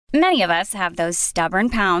Many of us have those stubborn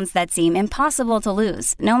pounds that seem impossible to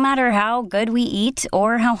lose, no matter how good we eat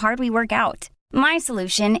or how hard we work out. My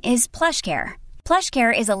solution is PlushCare.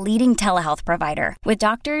 PlushCare is a leading telehealth provider with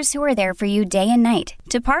doctors who are there for you day and night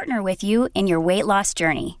to partner with you in your weight loss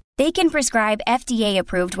journey. They can prescribe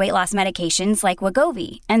FDA-approved weight loss medications like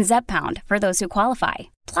Wegovy and Zepbound for those who qualify.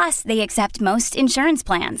 Plus, they accept most insurance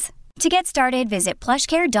plans. To get started, visit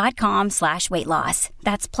plushcare.com/weightloss.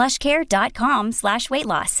 That's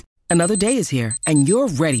plushcare.com/weightloss. Another day is here, and you're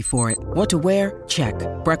ready for it. What to wear? Check.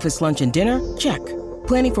 Breakfast, lunch, and dinner? Check.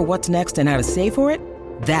 Planning for what's next and how to save for it?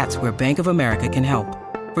 That's where Bank of America can help.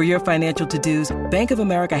 For your financial to-dos, Bank of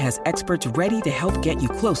America has experts ready to help get you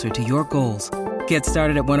closer to your goals. Get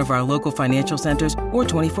started at one of our local financial centers or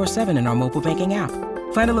 24/7 in our mobile banking app.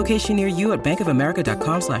 Find a location near you at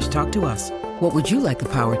bankofamerica.com/talktous. What would you like the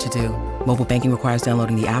power to do? Mobile banking requires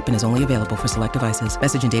downloading the app and is only available for select devices.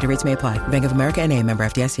 Message and data rates may apply. Bank of America N.A., member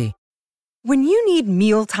FDIC. When you need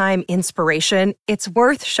mealtime inspiration, it's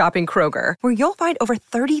worth shopping Kroger, where you'll find over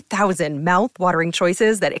 30,000 mouth-watering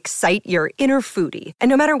choices that excite your inner foodie. And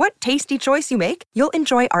no matter what tasty choice you make, you'll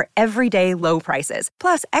enjoy our everyday low prices,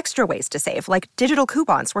 plus extra ways to save, like digital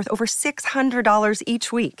coupons worth over $600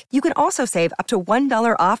 each week. You can also save up to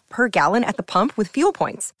 $1 off per gallon at the pump with fuel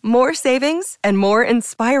points. More savings and more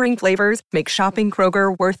inspiring flavors make shopping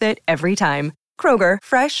Kroger worth it every time. Kroger,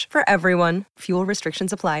 fresh for everyone. Fuel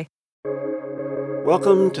restrictions apply.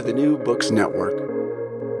 Welcome to the New Books Network.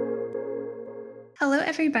 Hello,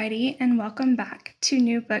 everybody, and welcome back to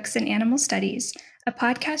New Books in Animal Studies, a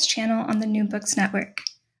podcast channel on the New Books Network.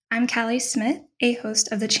 I'm Callie Smith, a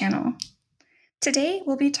host of the channel. Today,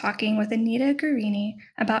 we'll be talking with Anita Guerini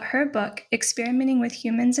about her book, Experimenting with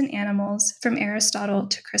Humans and Animals, From Aristotle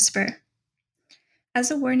to CRISPR.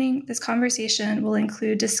 As a warning, this conversation will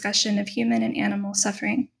include discussion of human and animal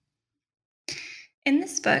suffering. In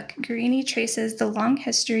this book, Guerini traces the long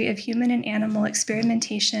history of human and animal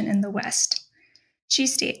experimentation in the West. She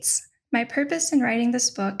states, "My purpose in writing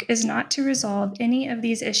this book is not to resolve any of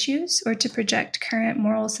these issues or to project current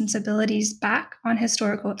moral sensibilities back on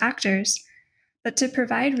historical actors, but to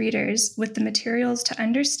provide readers with the materials to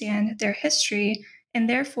understand their history and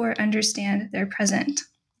therefore understand their present.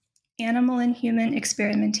 Animal and human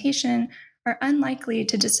experimentation are unlikely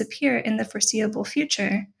to disappear in the foreseeable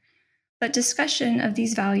future, but discussion of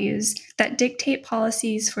these values that dictate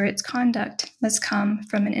policies for its conduct must come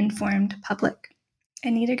from an informed public."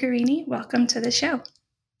 Anita Guerini, welcome to the show.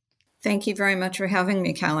 Thank you very much for having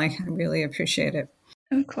me, Callie. I really appreciate it.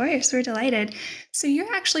 Of course, we're delighted. So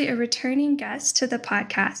you're actually a returning guest to the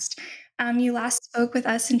podcast. You last spoke with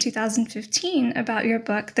us in 2015 about your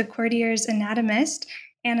book, The Courtier's Anatomist,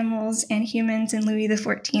 Animals and Humans in Louis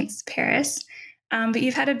XIV's Paris. But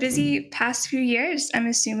you've had a busy past few years, I'm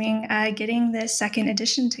assuming, getting this second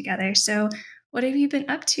edition together. So what have you been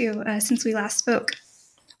up to since we last spoke?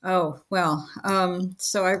 Oh, well,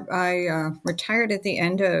 so I retired at the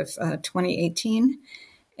end of 2018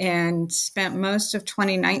 and spent most of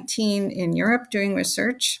 2019 in Europe doing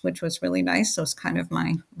research, which was really nice. So it was kind of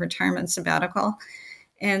my retirement sabbatical.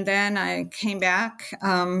 And then I came back,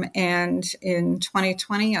 and in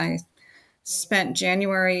 2020, I spent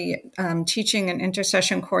January teaching an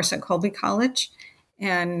intercession course at Colby College,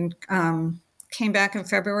 and came back in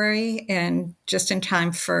February, and just in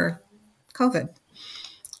time for COVID.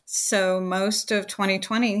 So most of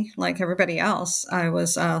 2020, like everybody else, I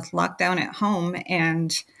was locked down at home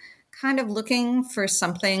and kind of looking for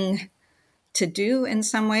something to do in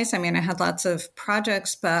some ways. I mean, I had lots of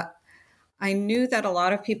projects, but I knew that a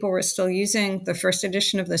lot of people were still using the first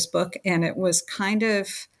edition of this book, and it was kind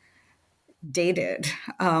of dated.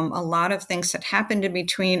 A lot of things had happened in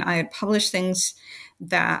between. I had published things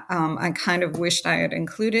that I kind of wished I had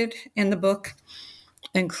included in the book,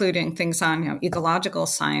 including things on ecological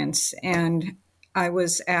science. And I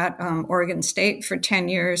was at Oregon State for 10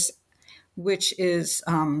 years, which is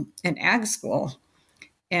an ag school,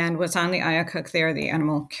 and was on the IACUC there, the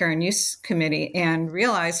Animal Care and Use Committee, and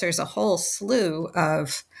realized there's a whole slew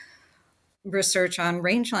of research on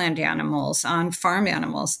rangeland animals, on farm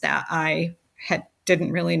animals that I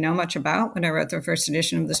didn't really know much about when I wrote the first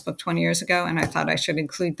edition of this book 20 years ago, and I thought I should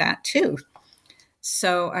include that too.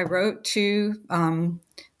 So I wrote to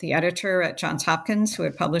the editor at Johns Hopkins, who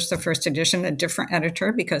had published the first edition, a different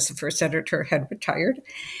editor because the first editor had retired,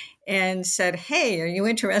 and said, "Hey, are you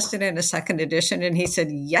interested in a second edition?" And he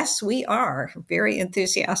said, "Yes, we are," very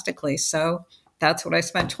enthusiastically. So that's what I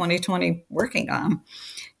spent 2020 working on,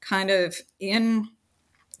 kind of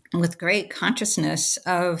with great consciousness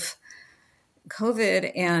of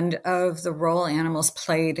COVID and of the role animals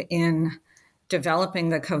played in developing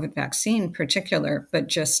the COVID vaccine in particular, but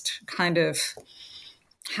just kind of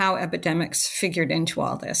how epidemics figured into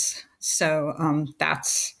all this. So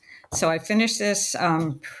so I finished this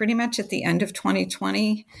pretty much at the end of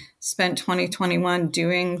 2020, spent 2021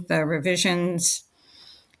 doing the revisions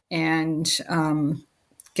and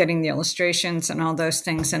getting the illustrations and all those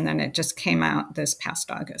things. And then it just came out this past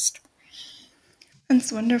August.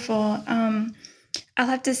 That's wonderful. I'll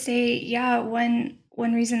have to say, yeah, one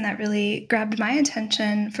reason that really grabbed my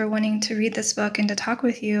attention for wanting to read this book and to talk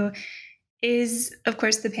with you is, of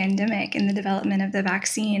course, the pandemic and the development of the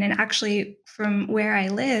vaccine. And actually, from where I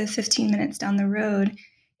live, 15 minutes down the road,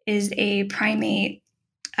 is a primate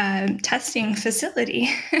testing facility.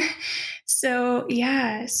 So,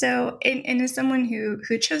 yeah. So, and as someone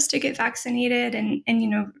who chose to get vaccinated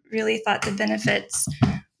and really thought the benefits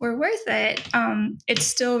were worth it, it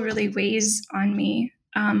still really weighs on me.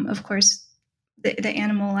 Of course, the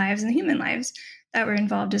animal lives and the human lives that were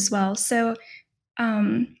involved as well. So,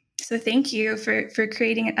 so thank you for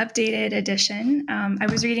creating an updated edition. I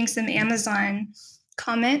was reading some Amazon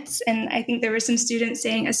comments, and I think there were some students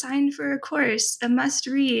saying, assigned for a course, a must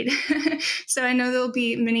read. So I know there'll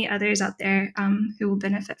be many others out there who will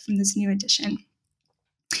benefit from this new edition.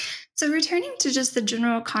 So returning to just the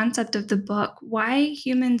general concept of the book, why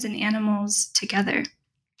humans and animals together?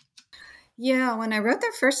 Yeah, when I wrote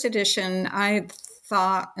the first edition, I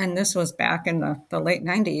thought, and this was back in the late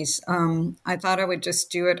 90s, I thought I would just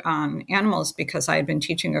do it on animals because I had been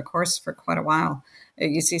teaching a course for quite a while at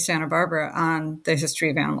UC Santa Barbara on the history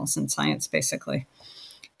of animals and science, basically.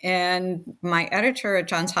 And my editor at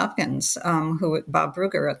Johns Hopkins, Bob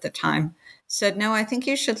Brugger at the time, said, no, I think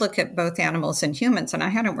you should look at both animals and humans. And I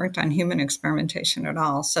hadn't worked on human experimentation at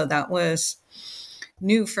all. So that was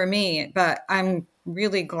new for me. But I'm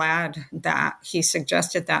really glad that he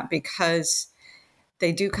suggested that because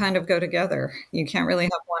they do kind of go together. You can't really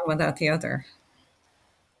have one without the other.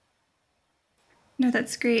 No,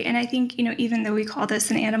 that's great. And I think, even though we call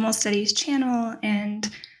this an animal studies channel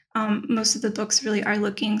and most of the books really are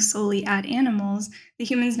looking solely at animals, the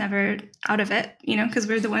humans never out of it, because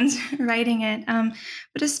we're the ones writing it.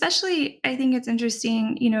 But especially, I think it's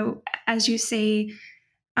interesting, as you say,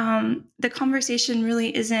 the conversation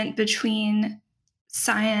really isn't between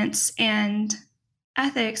science and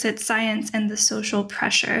ethics, it's science and the social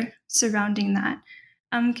pressure surrounding that.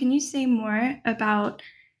 Can you say more about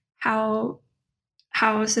how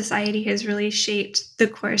society has really shaped the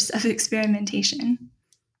course of experimentation?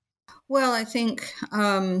 Well, I think,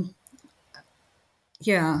 let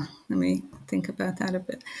me think about that a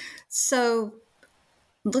bit. So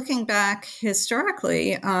looking back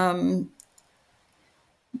historically,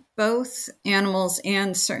 both animals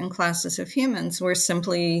and certain classes of humans were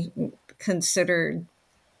simply considered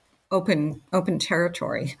open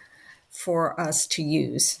territory for us to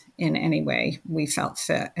use in any way we felt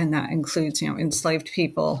fit. And that includes, enslaved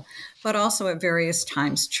people, but also at various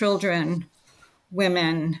times, children,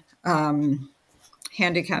 women,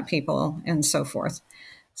 handicapped people, and so forth.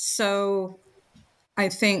 So I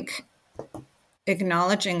think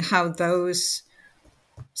acknowledging how those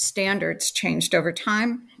standards changed over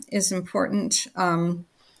time is important.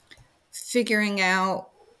 Figuring out,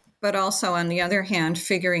 but also on the other hand,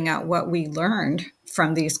 figuring out what we learned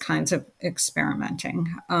from these kinds of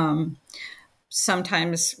experimenting.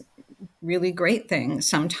 Sometimes really great things,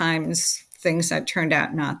 sometimes things that turned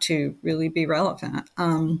out not to really be relevant.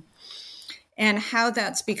 And how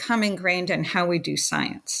that's become ingrained in how we do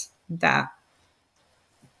science, that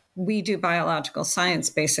we do biological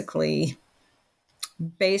science basically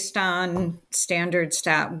based on standards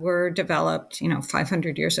that were developed,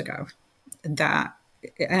 500 years ago, that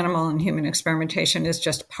animal and human experimentation is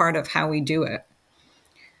just part of how we do it.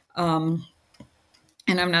 And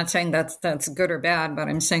I'm not saying that's good or bad, but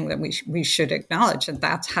I'm saying that we should acknowledge that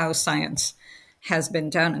that's how science has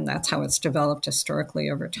been done, and that's how it's developed historically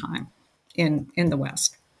over time in the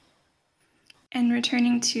West. And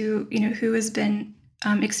returning to, who has been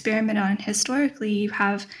experimented on historically, you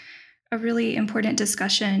have a really important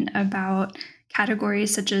discussion about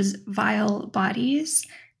categories such as vile bodies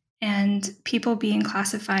and people being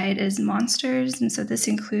classified as monsters. And so this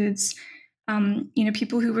includes,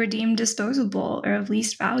 people who were deemed disposable or of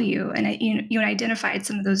least value. And you identified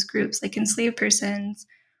some of those groups, like enslaved persons,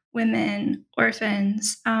 women,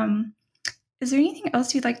 orphans. Is there anything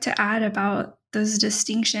else you'd like to add about those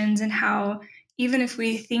distinctions and how, even if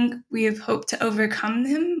we think we have hoped to overcome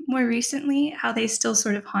them more recently, how they still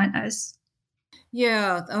sort of haunt us?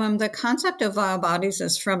 Yeah, the concept of vile bodies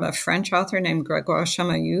is from a French author named Grégoire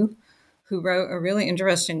Chamaillou, who wrote a really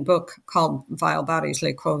interesting book called Vile Bodies,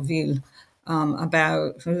 Les Corps Vils,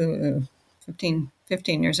 about 15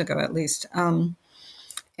 years ago at least.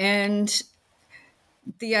 And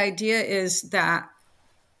the idea is that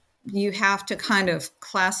you have to kind of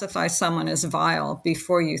classify someone as vile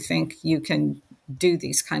before you think you can do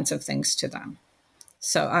these kinds of things to them.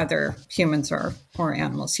 So either humans or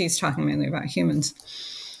animals. He's talking mainly about humans.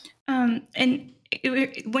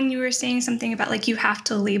 When you were saying something about like you have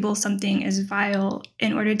to label something as vile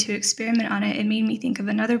in order to experiment on it, it made me think of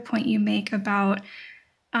another point you make about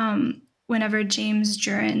whenever James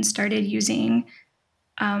Jurin started using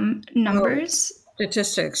numbers.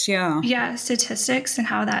 Statistics, yeah. Yeah, statistics, and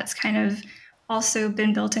how that's kind of also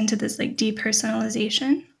been built into this like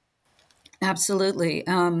depersonalization. Absolutely.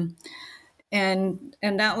 And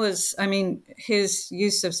that was, I mean, his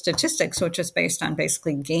use of statistics, which is based on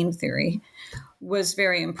basically game theory, was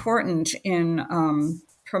very important in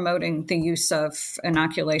promoting the use of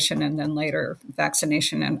inoculation and then later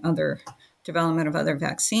vaccination and other development of other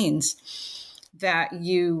vaccines, that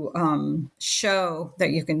you show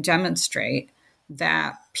that you can demonstrate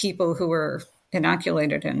that people who were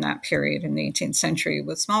inoculated in that period in the 18th century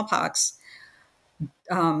with smallpox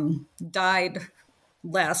died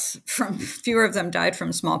less from, fewer of them died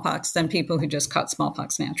from smallpox than people who just caught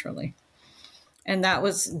smallpox naturally. And that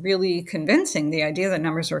was really convincing. The idea that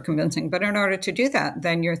numbers were convincing. But in order to do that,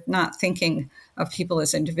 then you're not thinking of people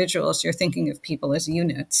as individuals. You're thinking of people as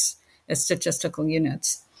units, as statistical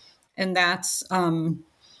units. And that's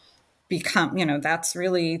become, that's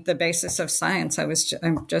really the basis of science.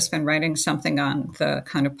 I've just been writing something on the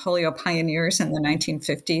kind of polio pioneers in the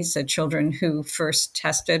 1950s, the children who first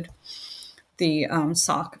tested the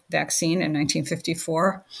Salk vaccine in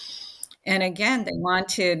 1954. And again, they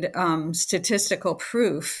wanted statistical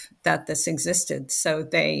proof that this existed. So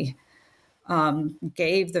they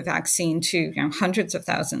gave the vaccine to hundreds of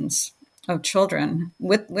thousands of children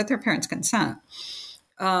with their parents' consent.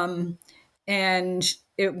 And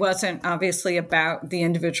it wasn't obviously about the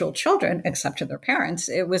individual children, except to their parents.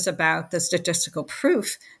 It was about the statistical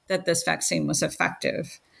proof that this vaccine was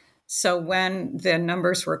effective. So when the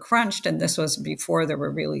numbers were crunched, and this was before there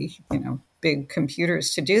were really, big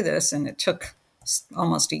computers to do this, and it took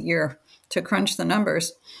almost a year to crunch the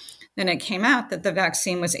numbers, then it came out that the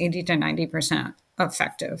vaccine was 80 to 90%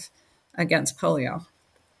 effective against polio.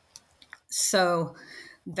 So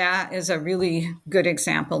that is a really good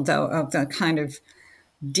example, though, of the kind of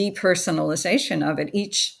depersonalization of it.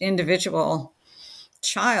 Each individual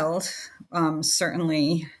child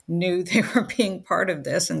certainly knew they were being part of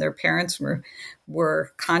this, and their parents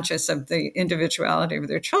were conscious of the individuality of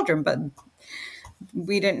their children, but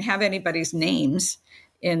we didn't have anybody's names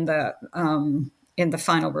in the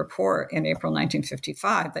final report in April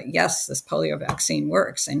 1955 that, yes, this polio vaccine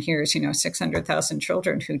works, and here's 600,000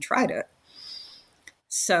 children who tried it.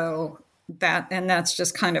 So that's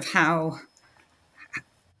just kind of how,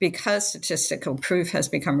 because statistical proof has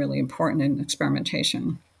become really important in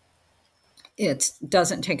experimentation, it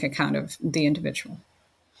doesn't take account of the individual.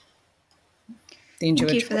 The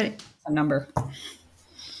individual. Thank you for that. A number.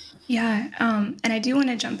 Yeah. And I do want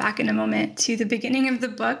to jump back in a moment to the beginning of the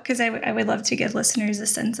book, because I would love to give listeners a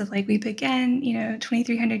sense of like we began,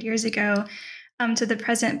 2,300 years ago to the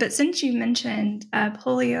present. But since you mentioned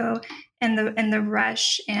polio and the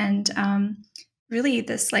rush and really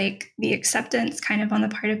this like the acceptance kind of on the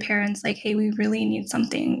part of parents, like, hey, we really need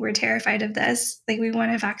something. We're terrified of this. Like we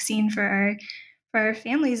want a vaccine for our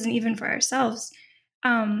families and even for ourselves.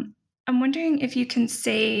 I'm wondering if you can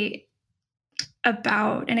say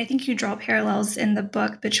about, and I think you draw parallels in the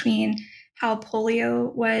book between how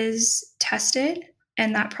polio was tested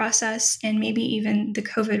and that process and maybe even the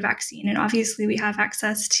COVID vaccine. And obviously we have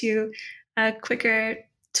access to quicker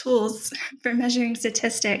tools for measuring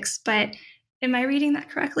statistics, but am I reading that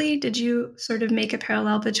correctly? Did you sort of make a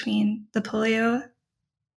parallel between the polio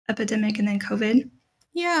epidemic and then COVID?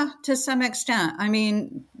 Yeah, to some extent. I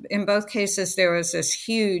mean, in both cases, there was this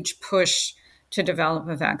huge push to develop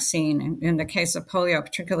a vaccine. In the case of polio,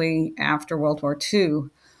 particularly after World War II,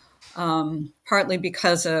 partly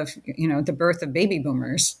because of, the birth of baby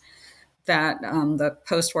boomers, that the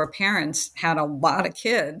post-war parents had a lot of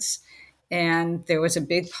kids. And there was a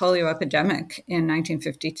big polio epidemic in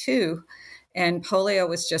 1952. And polio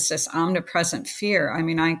was just this omnipresent fear. I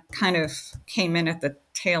mean, I kind of came in at the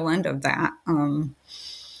tail end of that.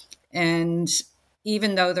 And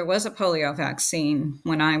even though there was a polio vaccine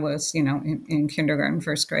when I was, in kindergarten,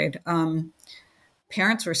 first grade,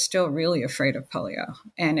 parents were still really afraid of polio.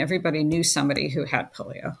 And everybody knew somebody who had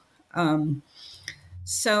polio. And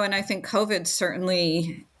I think COVID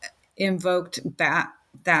certainly invoked that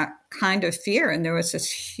kind of fear. And there was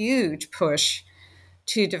this huge push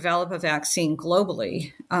to develop a vaccine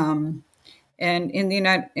globally. And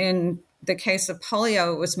in the case of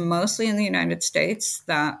polio, it was mostly in the United States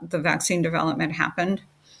that the vaccine development happened.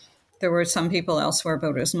 There were some people elsewhere,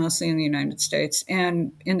 but it was mostly in the United States.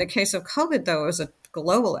 And in the case of COVID, though, it was a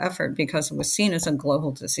global effort because it was seen as a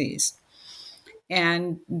global disease.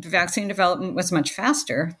 And the vaccine development was much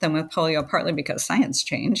faster than with polio, partly because science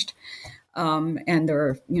changed. And there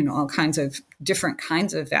are, all kinds of different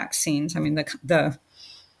kinds of vaccines. I mean, the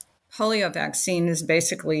polio vaccine is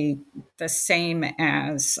basically the same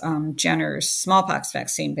as Jenner's smallpox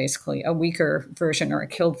vaccine, basically a weaker version or a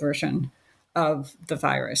killed version of the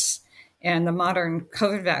virus. And the modern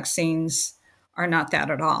COVID vaccines are not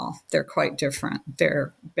that at all. They're quite different.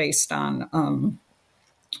 They're based on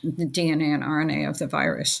the DNA and RNA of the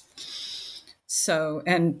virus. So,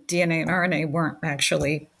 and DNA and RNA weren't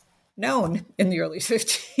actually known in the early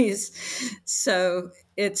 50s. So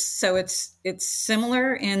it's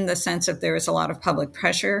similar in the sense of there is a lot of public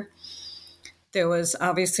pressure. There was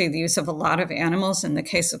obviously the use of a lot of animals in the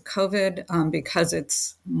case of COVID because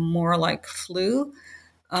it's more like flu.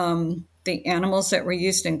 The animals that were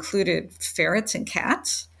used included ferrets and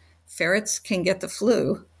cats. Ferrets can get the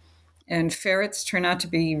flu, and ferrets turn out to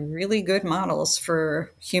be really good models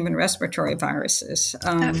for human respiratory viruses.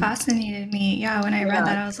 That fascinated me. Yeah, when I read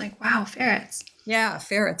that, I was like, wow, ferrets. Yeah,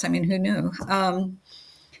 ferrets. I mean, who knew?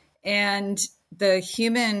 And the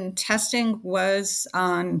human testing was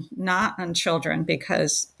not on children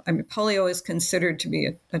because, polio is considered to be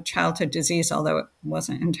a childhood disease, although it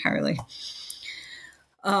wasn't entirely.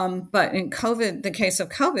 But in COVID, the case of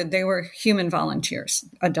COVID, they were human volunteers,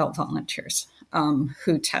 adult volunteers,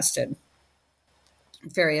 who tested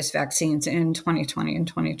various vaccines in 2020 and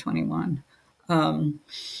 2021.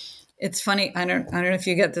 It's funny, I don't know if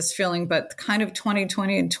you get this feeling, but kind of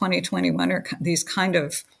 2020 and 2021 are these kind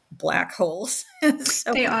of black holes.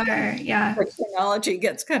 So they are, yeah. The technology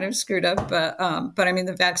gets kind of screwed up, but I mean,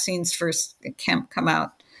 the vaccines first can't come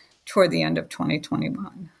out toward the end of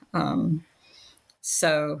 2021.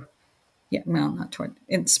 So, yeah, well, not toward,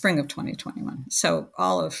 in spring of 2021. So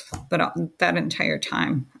that entire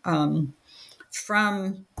time,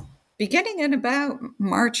 from beginning in about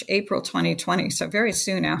March, April 2020, so very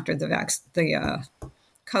soon after the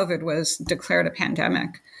COVID was declared a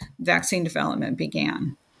pandemic, vaccine development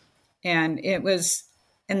began. And it was,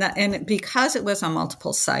 and because it was on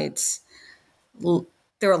multiple sites,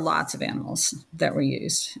 there were lots of animals that were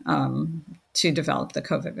used to develop the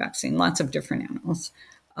COVID vaccine, lots of different animals.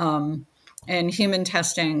 And human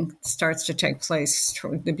testing starts to take place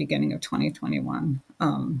toward the beginning of 2021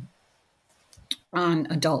 on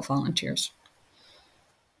adult volunteers.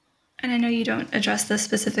 And I know you don't address this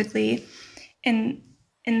specifically in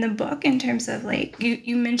the book in terms of like,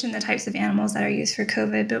 you mentioned the types of animals that are used for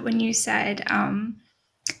COVID, but when you said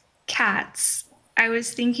cats, I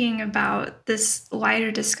was thinking about this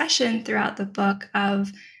wider discussion throughout the book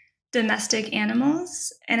of domestic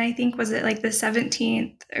animals. And I think, was it like the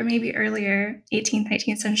 17th or maybe earlier 18th,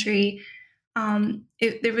 19th century,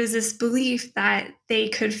 there was this belief that they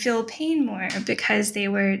could feel pain more because they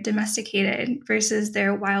were domesticated versus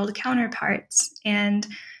their wild counterparts. And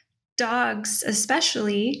dogs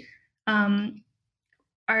especially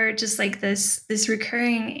are just like this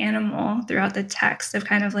recurring animal throughout the text of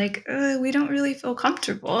kind of like, we don't really feel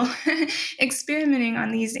comfortable experimenting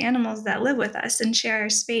on these animals that live with us and share our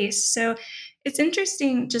space. So it's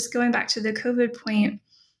interesting, just going back to the COVID point,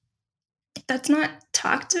 that's not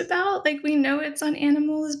talked about. Like, we know it's on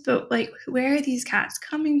animals, but like, where are these cats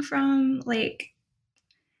coming from? Like,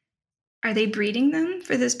 are they breeding them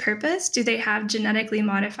for this purpose? Do they have genetically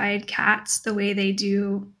modified cats the way they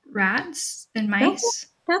do rats and mice?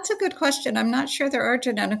 That's a good question. I'm not sure there are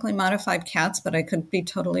genetically modified cats, but I could be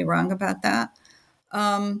totally wrong about that.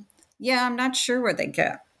 Yeah, I'm not sure where they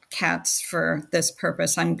get cats for this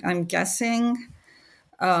purpose. I'm guessing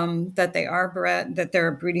that they are bred, that there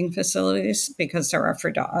are breeding facilities because there are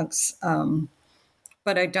for dogs.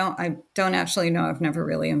 But I don't actually know. I've never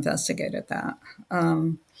really investigated that.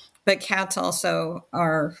 But cats also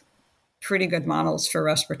are pretty good models for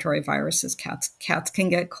respiratory viruses. Cats can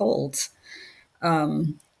get colds,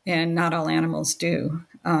 and not all animals do.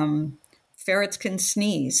 Ferrets can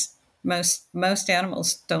sneeze. Most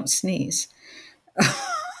animals don't sneeze.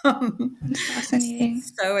 That's fascinating.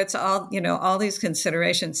 So it's all, all these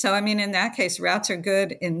considerations. So, I mean, in that case, rats are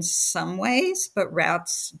good in some ways, but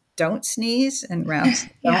rats don't sneeze, and rats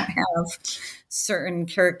don't have certain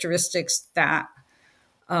characteristics that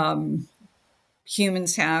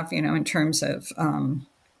humans have, in terms of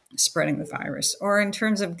spreading the virus, or in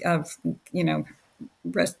terms of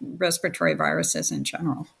respiratory viruses in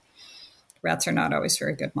general. Rats are not always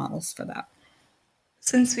very good models for that.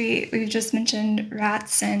 since we've just mentioned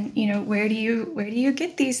rats and, where do you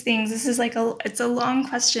get these things? This is it's a long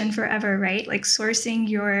question forever, right? Like sourcing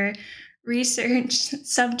your research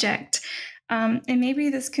subject. And maybe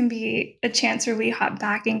this can be a chance where we hop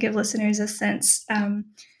back and give listeners a sense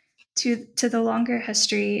to the longer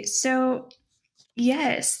history. So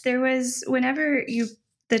yes, there was,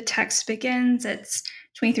 the text begins, it's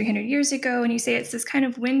 2,300 years ago, and you say it's this kind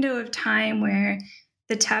of window of time where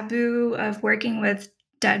the taboo of working with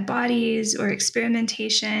dead bodies or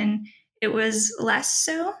experimentation, it was less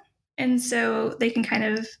so. And so they can kind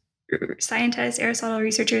of, scientists, Aristotle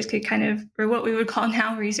researchers could kind of, or what we would call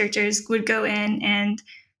now researchers, would go in and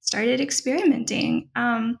started experimenting.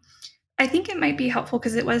 I think it might be helpful,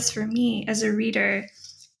 because it was for me as a reader,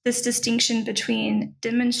 this distinction between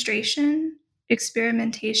demonstration,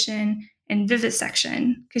 experimentation, and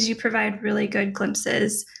vivisection, because you provide really good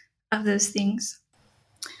glimpses of those things.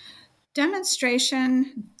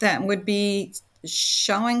 Demonstration, that would be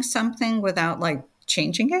showing something without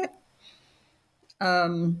changing it.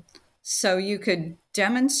 So you could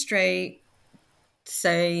demonstrate,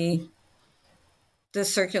 say, the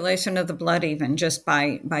circulation of the blood even just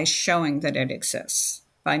by showing that it exists,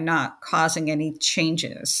 by not causing any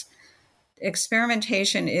changes.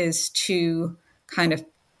 Experimentation is to kind of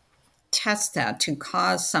test that,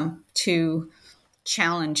 to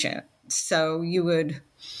challenge it. So you would,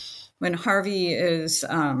 when Harvey is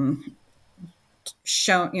trying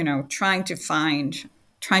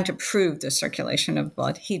to prove the circulation of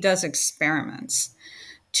blood, he does experiments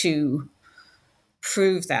to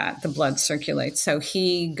prove that the blood circulates. So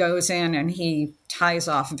he goes in and he ties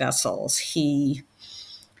off vessels. He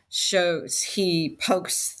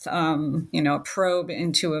pokes, a probe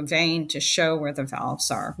into a vein to show where the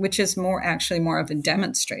valves are, which is more of a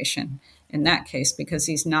demonstration in that case, because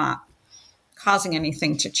he's not causing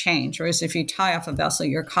anything to change. Whereas if you tie off a vessel,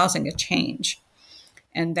 you're causing a change.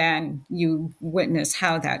 And then you witness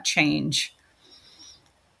how that change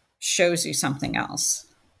shows you something else.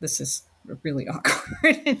 This is a really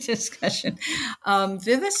awkward discussion.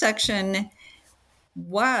 Vivisection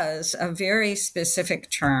was a very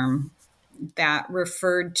specific term that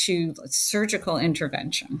referred to surgical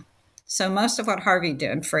intervention. So most of what Harvey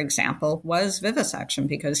did, for example, was vivisection,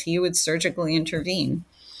 because he would surgically intervene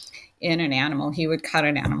in an animal. He would cut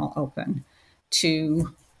an animal open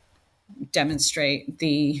to demonstrate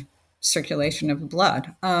the circulation of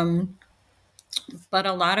blood. But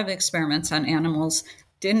a lot of experiments on animals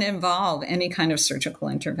didn't involve any kind of surgical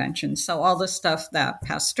intervention. So all the stuff that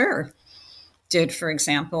Pasteur did, for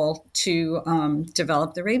example, to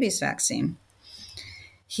develop the rabies vaccine,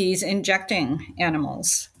 he's injecting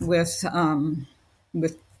animals with the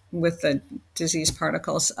disease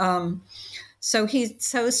particles.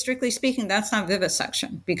 So strictly speaking, that's not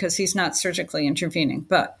vivisection, because he's not surgically intervening.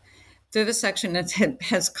 But vivisection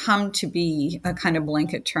has come to be a kind of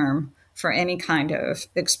blanket term for any kind of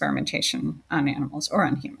experimentation on animals or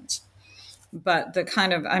on humans. But the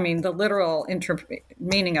literal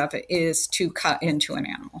meaning of it is to cut into an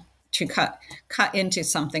animal, to cut into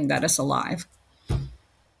something that is alive.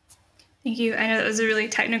 Thank you. I know that was a really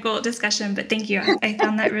technical discussion, but thank you. I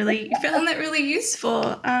found that really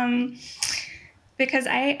useful. Because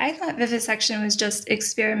I thought vivisection was just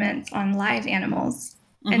experiments on live animals.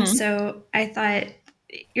 Mm-hmm. And so I thought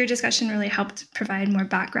your discussion really helped provide more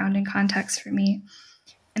background and context for me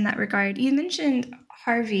in that regard. You mentioned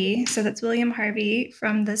Harvey, so that's William Harvey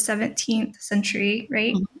from the 17th century,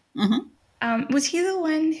 right? Mm-hmm. Was he the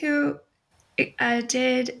one who he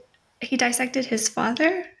dissected his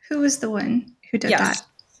father? Who was the one who did that?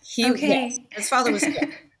 Yes. His father was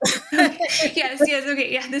dead. Yes,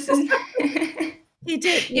 okay, yeah, this is... He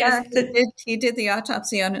did, he did the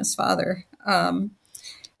autopsy on his father. Are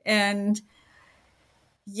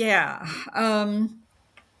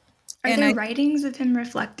there writings of him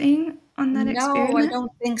reflecting on that experiment? No, I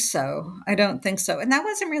don't think so. And that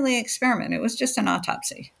wasn't really an experiment. It was just an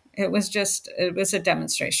autopsy. It was a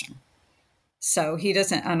demonstration. So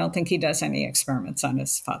I don't think he does any experiments on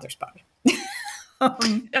his father's body.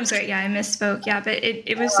 I'm sorry. Yeah, I misspoke. Yeah, but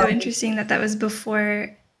it was so interesting that was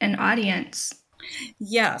before an audience.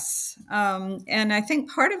 Yes. And I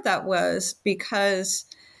think part of that was because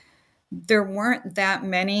there weren't that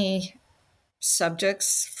many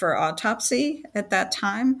subjects for autopsy at that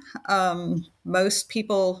time. Most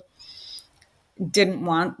people didn't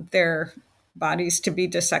want their bodies to be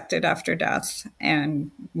dissected after death,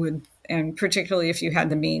 and particularly if you had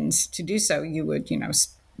the means to do so, you would,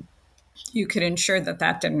 you could ensure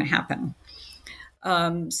that didn't happen.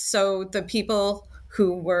 So the people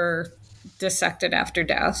who were dissected after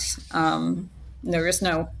death there is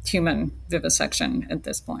no human vivisection at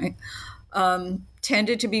this point,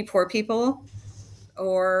 tended to be poor people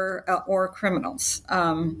or criminals.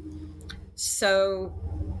 So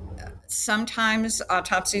sometimes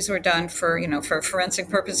autopsies were done for forensic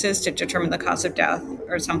purposes to determine the cause of death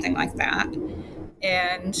or something like that.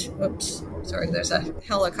 And oops, sorry, there's a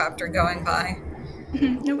helicopter going by.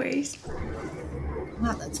 No worries.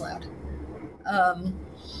 Wow, that's loud.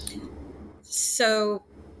 So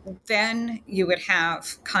then you would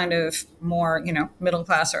have kind of more, middle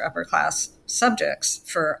class or upper class subjects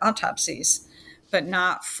for autopsies, but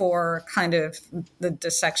not for kind of the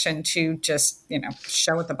dissection to just,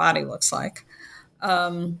 show what the body looks like.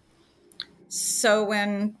 So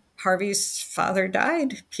when Harvey's father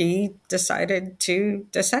died, he decided to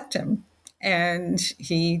dissect him. And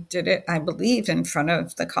he did it, I believe, in front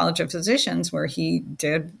of the College of Physicians, where he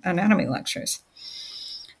did anatomy lectures.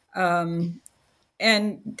 And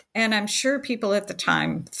I'm sure people at the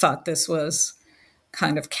time thought this was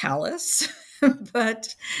kind of callous,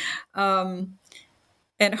 but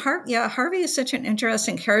Harvey is such an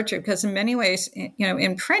interesting character because in many ways,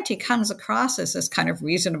 in print he comes across as this kind of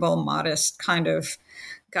reasonable, modest kind of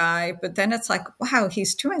guy, but then it's like, wow,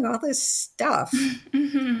 he's doing all this stuff.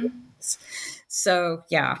 Mm-hmm. So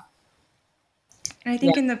yeah. And I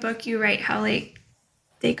think in the book you write how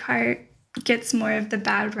Descartes gets more of the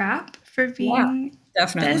bad rap for being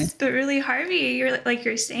definitely this, but really Harvey,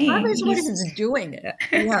 you're saying, Harvey's what he's doing it.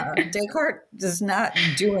 Yeah, Descartes is not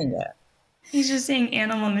doing it. He's just saying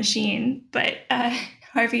animal machine, but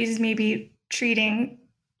Harvey's maybe treating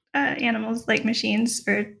animals like machines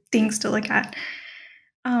or things to look at.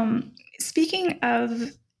 Speaking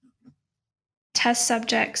of test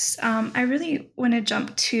subjects, I really want to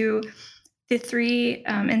jump to the 3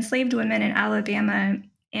 enslaved women in Alabama,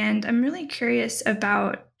 and I'm really curious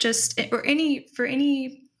about for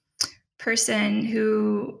any person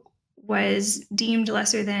who was deemed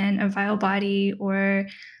lesser than a vile body, or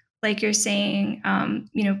like you're saying,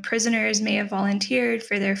 prisoners may have volunteered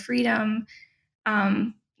for their freedom,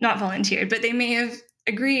 not volunteered, but they may have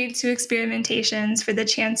agreed to experimentations for the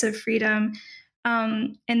chance of freedom.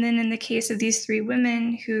 And then in the case of these 3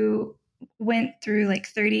 women who went through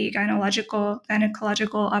 30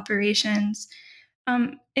 gynecological operations,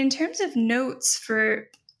 in terms of notes for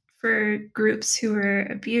groups who were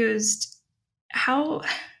abused, how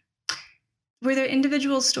were there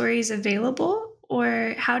individual stories available,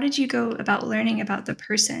 or how did you go about learning about the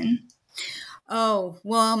person? Oh,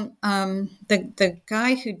 well, the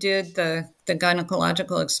guy who did the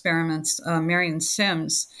gynecological experiments, Marion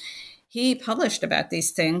Sims, he published about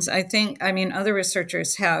these things. Other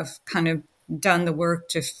researchers have kind of done the work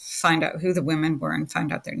to find out who the women were and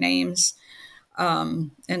find out their names,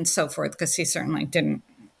 and so forth, because he certainly didn't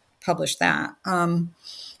publish that.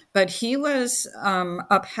 But he was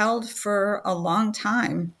upheld for a long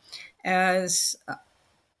time as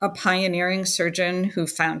a pioneering surgeon who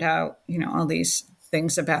found out, all these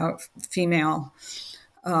things about female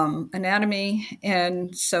anatomy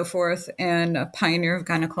and so forth, and a pioneer of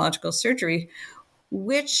gynecological surgery,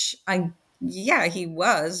 which he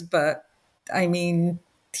was, but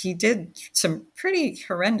he did some pretty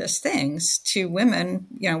horrendous things to women,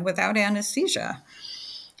 without anesthesia.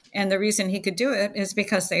 And the reason he could do it is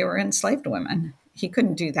because they were enslaved women. He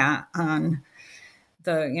couldn't do that on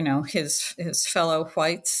his fellow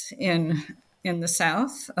whites in the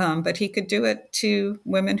South, but he could do it to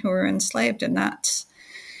women who were enslaved. And that's,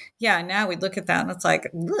 now we look at that and it's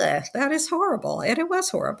like, that is horrible. And it was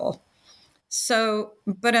horrible. So,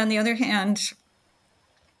 but on the other hand,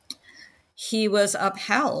 he was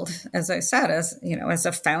upheld, as I said, as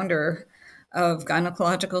a founder of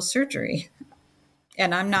gynecological surgery.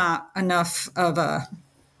 And I'm not enough of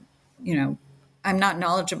I'm not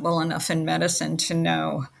knowledgeable enough in medicine to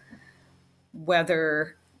know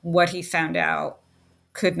whether what he found out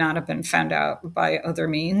could not have been found out by other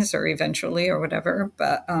means or eventually or whatever,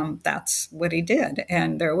 but that's what he did.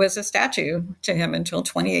 And there was a statue to him until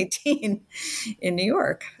 2018 in New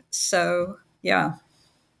York. So, yeah.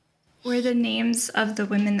 Were the names of the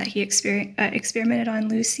women that he experimented on,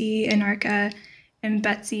 Lucy, Anarcha, and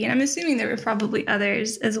Betsy, and I'm assuming there were probably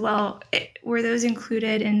others as well, were those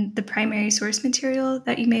included in the primary source material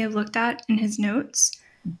that you may have looked at in his notes?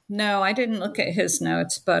 No, I didn't look at his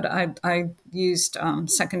notes, but I used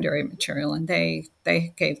secondary material, and they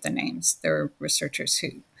gave the names. There are researchers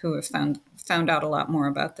who have found out a lot more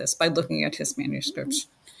about this by looking at his manuscripts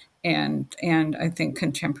and I think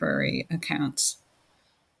contemporary accounts.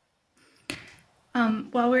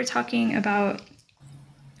 While we're talking about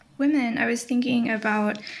women, I was thinking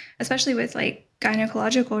about, especially with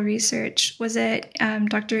gynecological research. Was it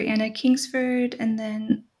Dr. Anna Kingsford, and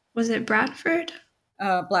then was it Bradford?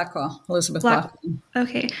 Blackwell, Elizabeth Blackwell.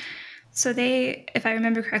 Okay. So they, if I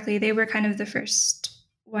remember correctly, they were kind of the first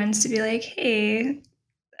ones to be like, hey,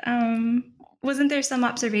 wasn't there some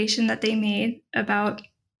observation that they made about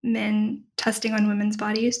men testing on women's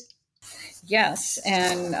bodies? Yes,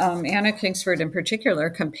 and Anna Kingsford in particular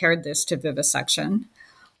compared this to vivisection.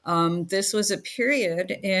 This was a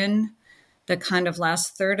period in the kind of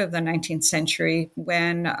last third of the 19th century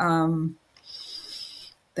when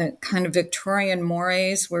the kind of Victorian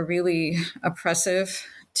mores were really oppressive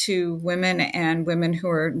to women, and women who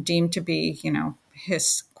were deemed to be,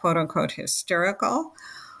 quote unquote hysterical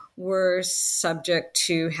were subject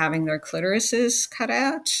to having their clitorises cut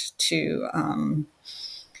out, to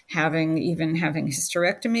having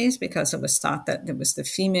hysterectomies, because it was thought that it was the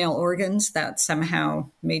female organs that somehow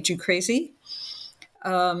made you crazy.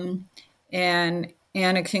 And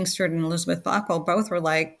Anna Kingsford and Elizabeth Blackwell both were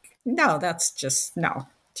like, no, that's just no.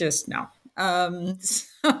 So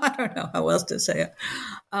I don't know how else to say it.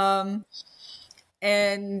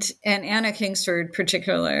 And Anna Kingsford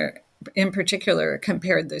in particular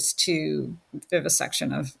compared this to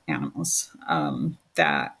vivisection of animals,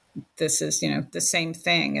 that this is, the same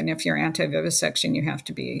thing. And if you're anti-vivisection, you have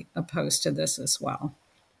to be opposed to this as well.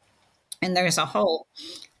 And there's a whole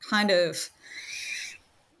kind of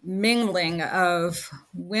mingling of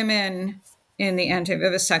women in the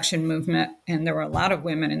anti-vivisection movement, and there were a lot of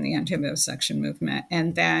women in the anti-vivisection movement,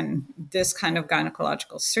 and then this kind of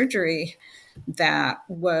gynecological surgery that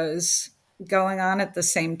was going on at the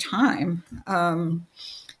same time.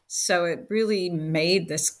 So it really made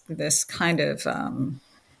this kind of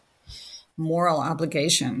moral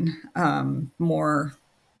obligation more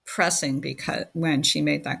pressing, because when she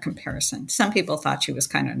made that comparison, some people thought she was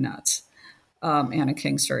kind of nuts, Anna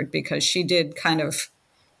Kingsford, because she did kind of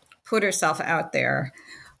put herself out there.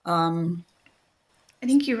 I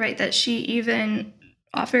think you're right that she even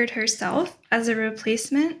offered herself as a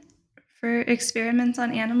replacement for experiments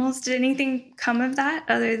on animals. Did anything come of that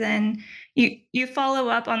other than you follow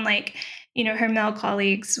up on her male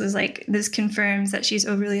colleagues was like, this confirms that she's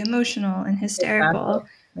overly emotional and hysterical.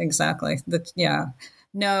 Exactly.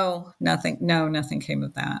 No, nothing came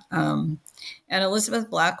of that. And Elizabeth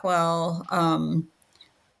Blackwell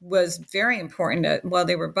was very important.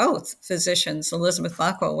 They were both physicians. Elizabeth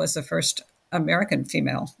Blackwell was the first American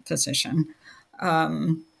female physician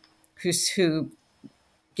who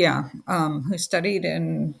studied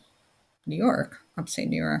in New York, upstate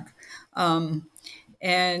New York.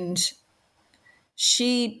 And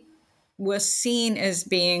she was seen as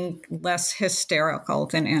being less hysterical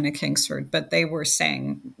than Anna Kingsford, but they were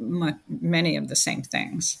saying many of the same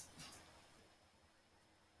things.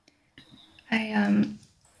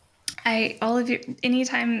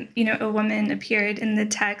 Anytime, a woman appeared in the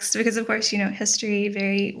text, because of course, history,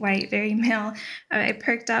 very white, very male, I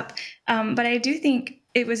perked up. But I do think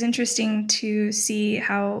it was interesting to see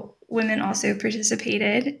how women also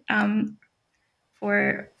participated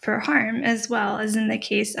for harm, as well as in the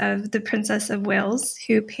case of the Princess of Wales,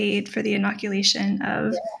 who paid for the inoculation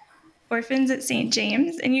of orphans at St.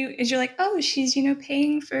 James. And you're like, oh, she's,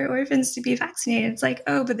 paying for orphans to be vaccinated. It's like,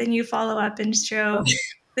 oh, but then you follow up and show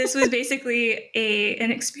this was basically an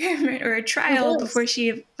experiment or a trial before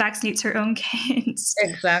she vaccinates her own kids.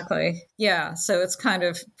 Exactly. Yeah. So it's kind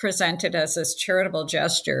of presented as this charitable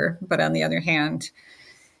gesture, but on the other hand,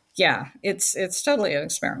 it's totally an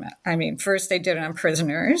experiment. I mean, first they did it on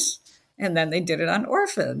prisoners, and then they did it on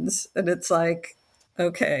orphans. And it's like,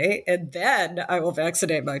 okay, and then I will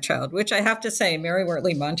vaccinate my child, which I have to say, Mary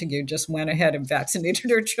Wortley Montagu just went ahead and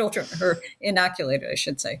vaccinated her children, inoculated, I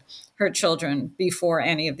should say, her children before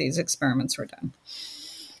any of these experiments were done.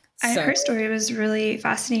 Her story was really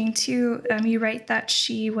fascinating too. You write that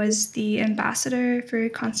she was the ambassador for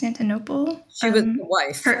Constantinople. She was the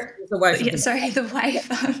wife. The wife.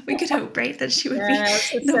 We could hope, right, that she would be.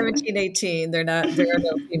 It's 1718. There are no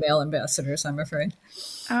female ambassadors, I'm afraid.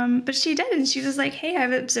 But she did, and she was like, "Hey,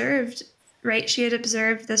 I've observed." Right? She had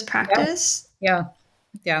observed this practice. Yeah.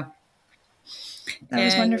 That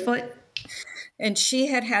was wonderful. And she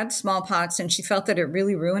had smallpox, and she felt that it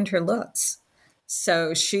really ruined her looks.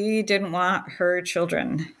 So she didn't want her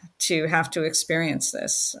children to have to experience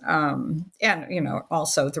this, and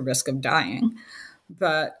also the risk of dying.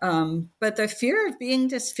 But the fear of being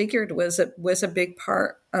disfigured was a big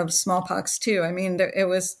part of smallpox too. I mean,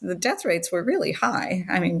 the death rates were really high.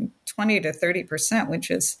 I mean, 20 to 30%,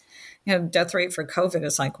 which is, death rate for COVID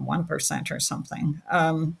is like 1% or something.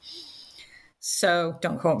 So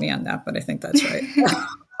don't quote me on that, but I think that's right.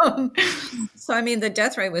 Um, so, I mean, the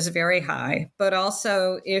death rate was very high, but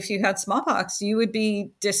also if you had smallpox, you would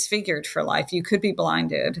be disfigured for life. You could be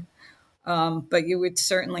blinded, but you would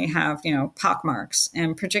certainly have, pock marks.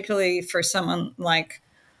 And particularly for someone like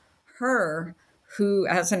her, who,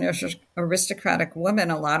 as an aristocratic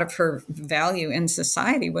woman, a lot of her value in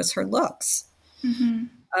society was her looks. Mm-hmm.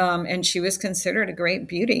 And she was considered a great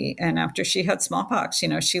beauty. And after she had smallpox,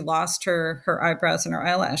 she lost her eyebrows and her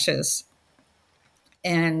eyelashes,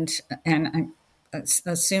 and I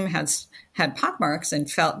assume had pockmarks,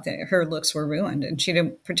 and felt that her looks were ruined. And she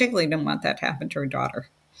particularly didn't want that to happen to her daughter.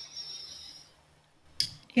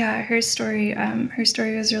 Yeah, her story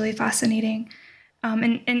was really fascinating,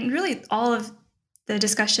 and really all of the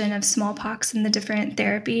discussion of smallpox and the different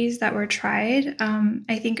therapies that were tried.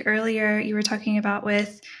 I think earlier you were talking about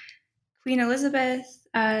with Queen Elizabeth,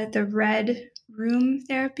 the red room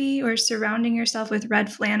therapy, or surrounding yourself with red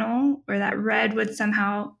flannel, or that red would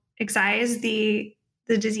somehow excise the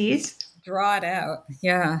disease. Draw it out.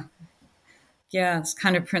 Yeah. Yeah, it's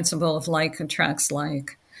kind of principle of like attracts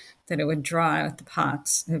like, that it would draw out the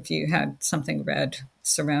pox if you had something red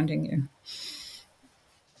surrounding you.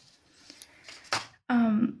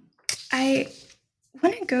 I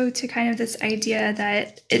want to go to kind of this idea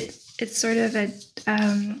that it's sort of a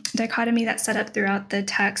dichotomy that's set up throughout the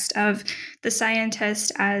text of the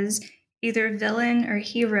scientist as either villain or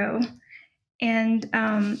hero. And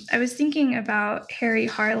I was thinking about Harry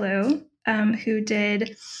Harlow, who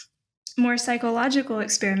did more psychological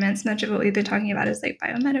experiments. Much of what we've been talking about is like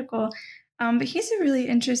biomedical. But he's a really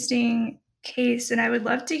interesting case, and I would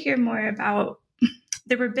love to hear more about.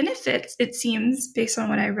 There were benefits, it seems, based on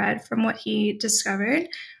what I read, from what he discovered,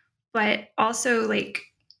 but also like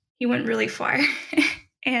he went really far.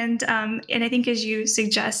 and I think, as you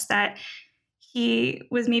suggest, that he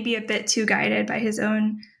was maybe a bit too guided by his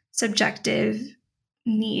own subjective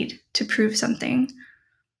need to prove something.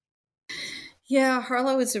 Yeah,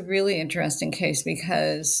 Harlow is a really interesting case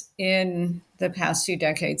because in the past few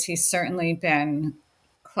decades, he's certainly been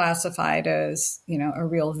classified as, a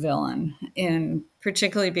real villain, and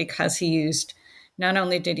particularly because not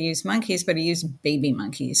only did he use monkeys, but he used baby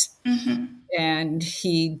monkeys. Mm-hmm. And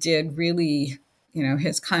he did really,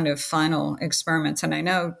 his kind of final experiments. And I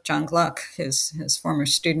know John Gluck, his former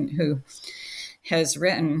student, who has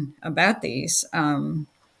written about these.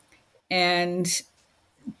 And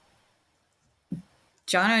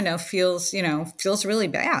John, I know, feels really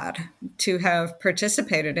bad to have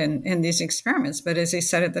participated in these experiments. But as he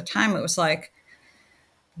said at the time, it was like,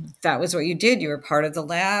 that was what you did. You were part of the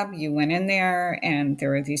lab. You went in there, and there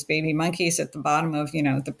were these baby monkeys at the bottom of,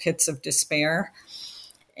 the pits of despair.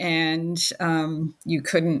 And you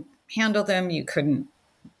couldn't handle them. You couldn't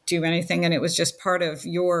do anything. And it was just part of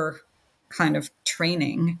your kind of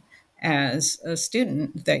training as a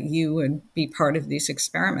student that you would be part of these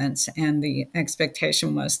experiments. And the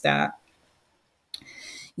expectation was that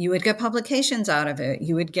you would get publications out of it.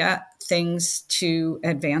 You would get things to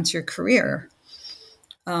advance your career.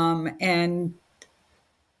 And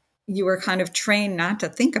you were kind of trained not to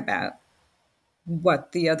think about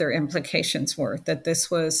what the other implications were, that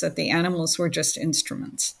the animals were just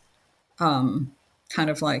instruments, kind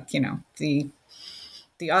of like,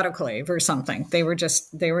 the autoclave or something. They were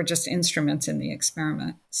just instruments in the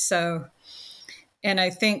experiment. So, and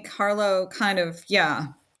I think Harlow kind of,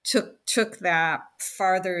 took that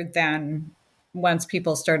farther than once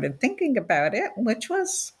people started thinking about it, which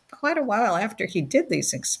was quite a while after he did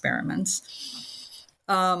these experiments,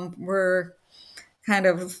 were kind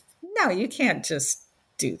of, no, you can't just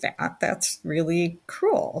do that. That's really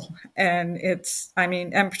cruel. And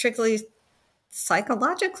and particularly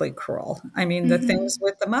psychologically cruel. I mean, the things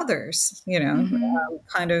with the mothers,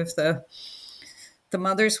 kind of the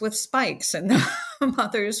mothers with spikes, and the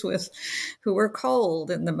mothers who were cold,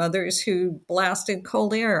 and the mothers who blasted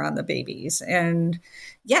cold air on the babies. And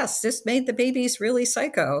yes, this made the babies really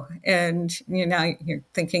psycho. And you're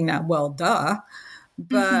thinking now, well, duh.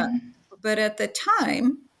 But at the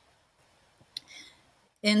time,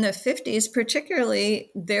 in the 50s particularly,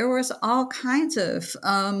 there was all kinds of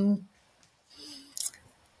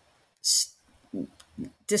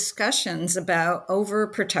discussions about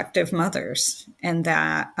overprotective mothers, and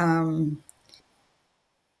that,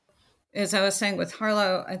 as I was saying with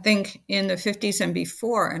Harlow, I think in the 50s and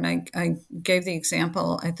before, and I gave the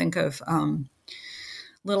example, I think, of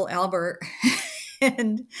little Albert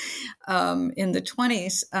and in the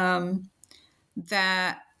 20s,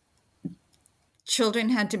 that children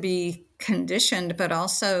had to be conditioned, but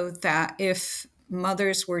also that if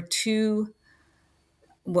mothers were too,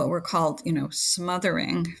 what were called,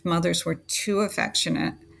 smothering, mothers were too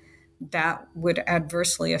affectionate, that would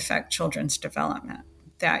adversely affect children's development,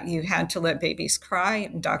 that you had to let babies cry.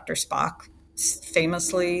 And Dr. Spock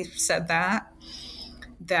famously said that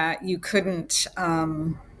you couldn't,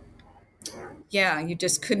 you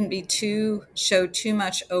just couldn't show too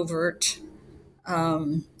much overt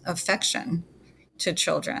affection to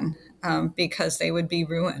children because they would be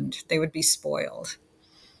ruined, they would be spoiled.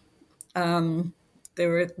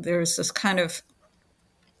 There's this kind of,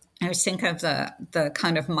 I was thinking of the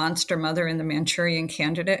kind of monster mother in The Manchurian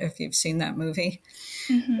Candidate, if you've seen that movie,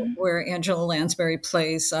 where Angela Lansbury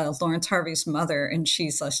plays Lawrence Harvey's mother, and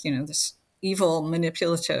she's this evil,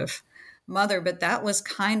 manipulative mother. But that was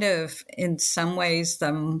kind of, in some ways,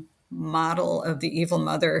 the model of the evil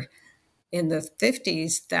mother in the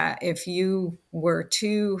 50s, that if you were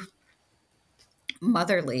too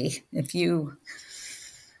motherly, if you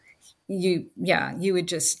would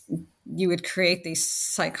create these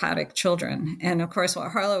psychotic children. And of course,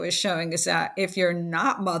 what Harlow is showing is that if you're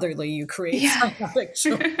not motherly, you create psychotic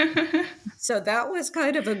children. So that was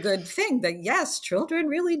kind of a good thing, that yes, children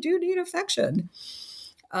really do need affection.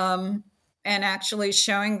 And actually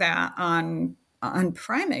showing that on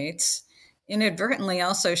primates inadvertently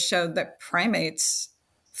also showed that primates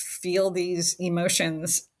feel these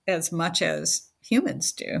emotions as much as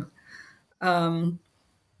humans do.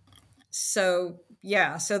 So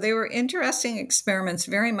they were interesting experiments,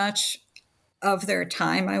 very much of their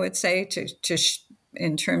time, I would say,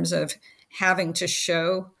 in terms of having to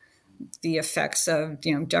show the effects of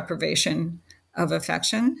deprivation of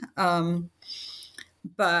affection.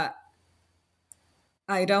 But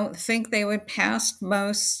I don't think they would pass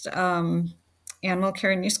most animal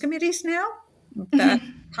care and use committees now. That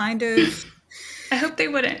kind of. I hope they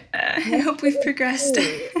wouldn't. I hope we've progressed.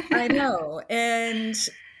 I know, and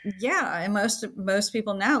most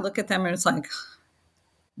people now look at them and it's like,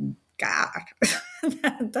 God,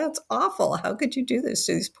 that's awful. How could you do this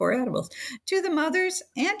to these poor animals, to the mothers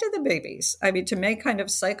and to the babies? I mean, to make kind of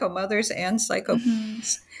psycho mothers and psycho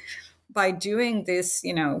babies by doing this,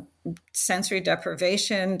 sensory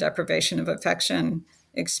deprivation of affection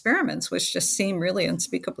experiments, which just seem really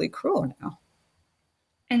unspeakably cruel now.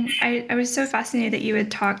 And I was so fascinated that you had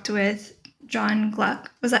talked with John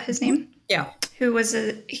Gluck. Was that his name? Yeah. He was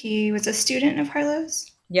a student of Harlow's?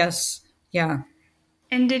 Yes. Yeah.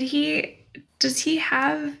 And does he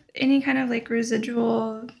have any kind of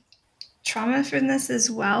residual trauma from this as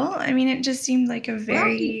well? I mean, it just seemed like a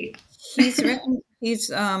very...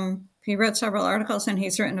 He wrote several articles, and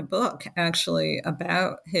he's written a book actually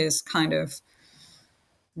about his kind of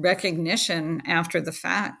recognition after the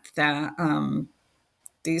fact that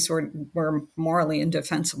these were morally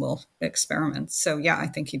indefensible experiments. So yeah, I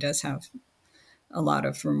think he does have a lot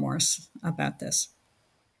of remorse about this.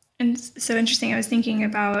 And so interesting. I was thinking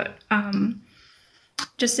about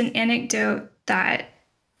just an anecdote that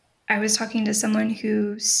I was talking to someone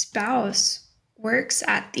whose spouse works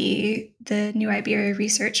at the New Iberia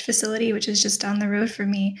Research Facility, which is just down the road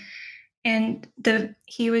from me. And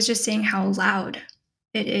he was just saying how loud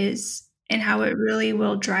it is and how it really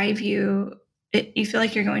will drive you. You feel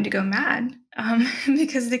like you're going to go mad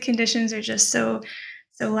because the conditions are just so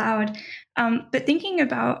loud. But thinking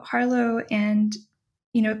about Harlow and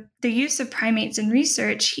the use of primates in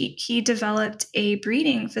research, he developed a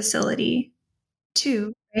breeding facility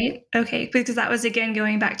too, right? Okay, because that was again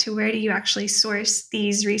going back to where do you actually source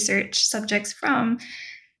these research subjects from?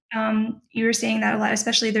 You were saying that a lot,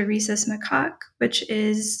 especially the rhesus macaque, which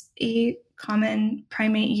is a common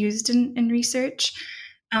primate used in research.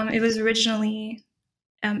 It was originally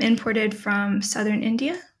imported from southern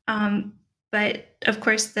India, but of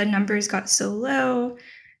course the numbers got so low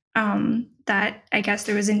that I guess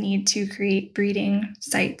there was a need to create breeding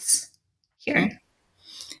sites here.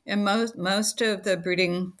 And most of the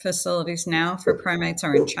breeding facilities now for primates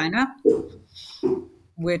are in China,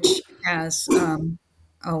 which has,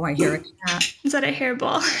 I hear a cat. Is that a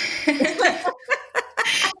hairball?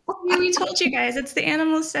 We told you guys, it's the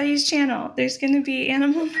Animal Studies channel. There's going to be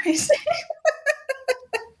animal noise.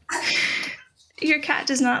 Your cat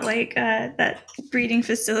does not like that breeding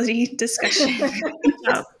facility discussion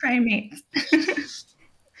about primates.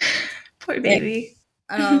 Poor baby.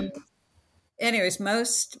 Anyways,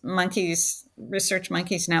 most research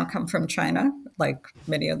monkeys now come from China, like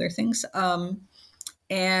many other things.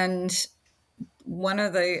 And one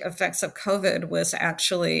of the effects of COVID was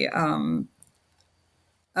actually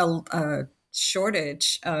a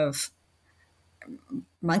shortage of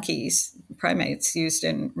primates used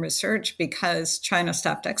in research because China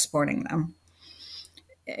stopped exporting them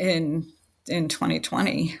in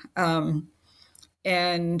 2020.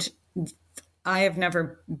 And I have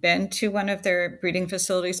never been to one of their breeding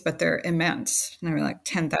facilities, but they're immense. There are like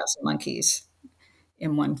 10,000 monkeys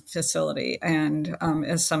in one facility. And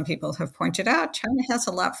as some people have pointed out, China has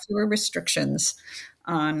a lot fewer restrictions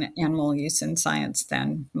on animal use in science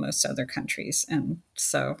than most other countries.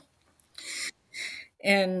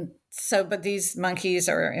 But these monkeys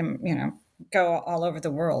are, go all over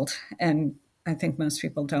the world. And I think most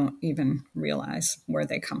people don't even realize where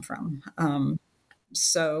they come from.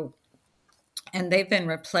 And they've been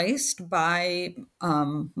replaced by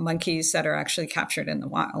monkeys that are actually captured in the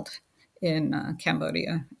wild in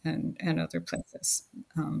Cambodia and other places.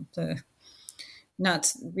 The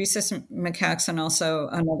rhesus macaques and also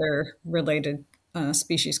another related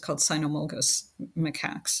species called cynomolgus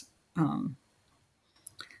macaques.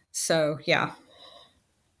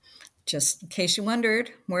 Just in case you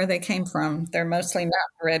wondered where they came from, they're mostly not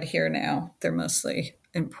bred here now. They're mostly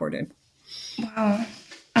imported. Wow.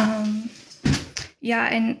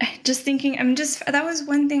 Yeah, and just thinking, that was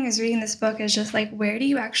one thing as reading this book is just like, where do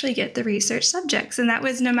you actually get the research subjects? And that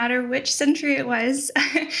was no matter which century it was,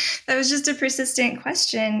 that was just a persistent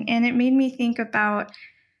question. And it made me think about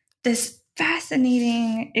this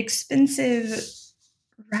fascinating, expensive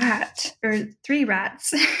rat, or 3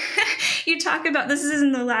 rats. You talk about, this is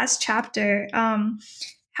in the last chapter,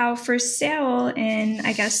 how for sale in,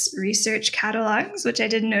 I guess, research catalogs, which I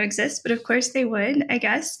didn't know exist, but of course they would, I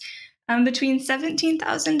guess, between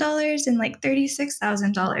 $17,000 and like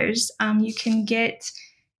 $36,000, you can get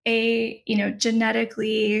a,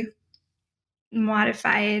 genetically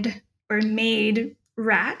modified or made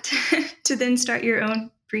rat to then start your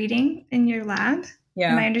own breeding in your lab.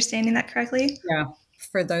 Yeah. Am I understanding that correctly? Yeah.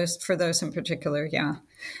 For those in particular, yeah.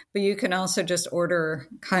 But you can also just order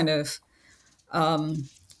kind of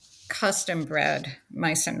custom bred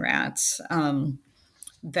mice and rats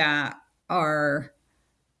that are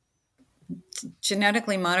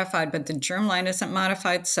genetically modified, but the germline isn't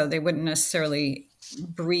modified, so they wouldn't necessarily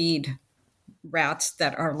breed rats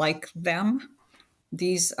that are like them.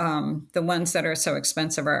 These, the ones that are so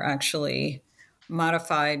expensive are actually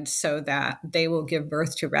modified so that they will give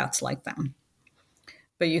birth to rats like them.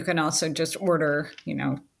 But you can also just order,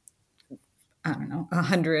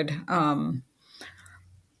 100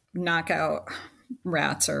 knockout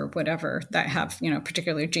rats or whatever that have,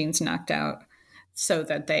 particular genes knocked out so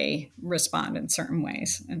that they respond in certain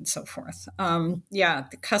ways and so forth.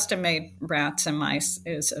 The custom-made rats and mice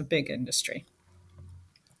is a big industry.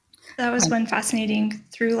 That was one fascinating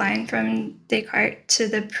through line from Descartes to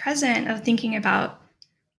the present of thinking about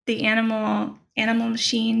the animal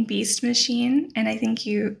machine, beast machine. And I think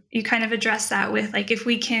you kind of address that with, like, if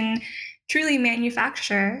we can truly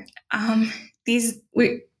manufacture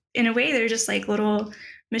in a way, they're just like little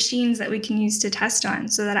machines that we can use to test on.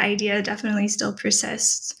 So that idea definitely still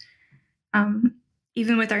persists,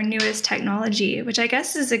 even with our newest technology, which I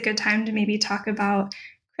guess is a good time to maybe talk about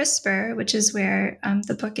CRISPR, which is where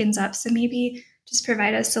the book ends up. So maybe just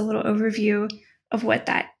provide us a little overview of what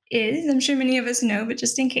that is. I'm sure many of us know, but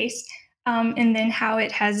just in case, and then how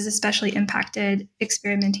it has especially impacted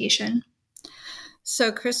experimentation.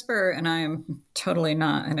 So CRISPR, and I am totally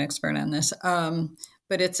not an expert on this,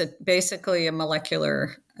 but it's basically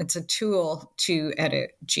it's a tool to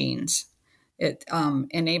edit genes. It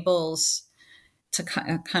enables to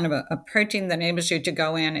kind of a protein that enables you to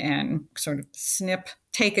go in and sort of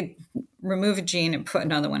remove a gene and put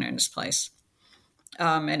another one in its place.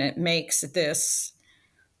 And it makes this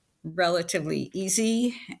relatively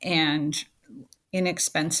easy and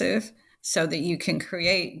inexpensive so that you can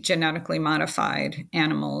create genetically modified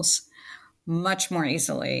animals much more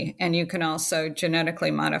easily. And you can also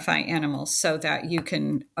genetically modify animals so that you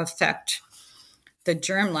can affect the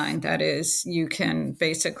germline. That is, you can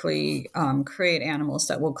basically create animals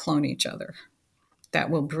that will clone each other,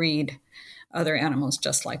 that will breed other animals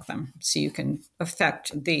just like them. So you can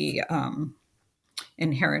affect the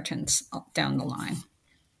inheritance down the line.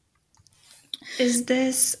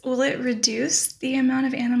 Will it reduce the amount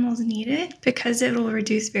of animals needed because it will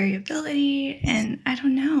reduce variability? And I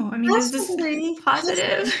don't know. I mean, possibly. Is this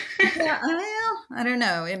positive? Yeah, I don't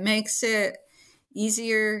know. It makes it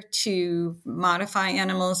easier to modify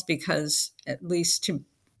animals because, at least to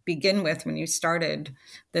begin with, when you started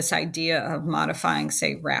this idea of modifying,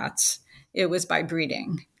 say, rats, it was by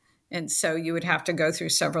breeding. And so you would have to go through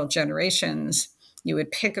several generations. You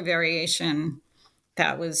would pick a variation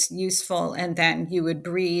that was useful, and then you would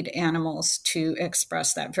breed animals to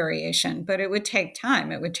express that variation. But it would take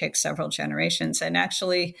time. It would take several generations. And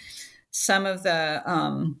actually, some of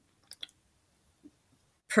the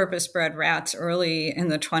purpose-bred rats early in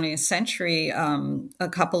the 20th century, a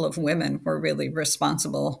couple of women were really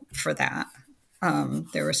responsible for that.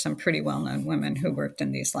 there were some pretty well-known women who worked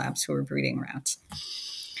in these labs who were breeding rats.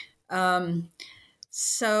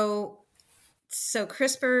 So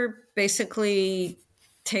CRISPR basically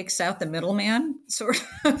takes out the middleman, sort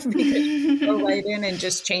of, because you go right in and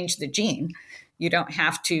just change the gene. You don't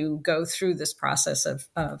have to go through this process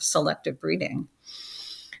of selective breeding.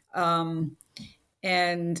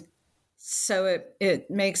 And so it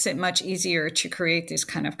makes it much easier to create these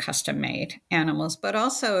kind of custom-made animals. But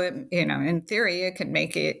also, in theory, it could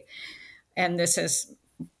make it, and this is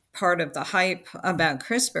part of the hype about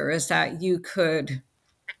CRISPR, is that you could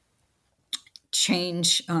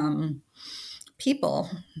change people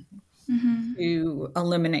to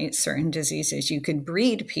eliminate certain diseases. You could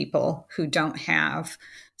breed people who don't have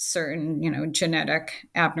certain, genetic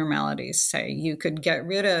abnormalities. Say you could get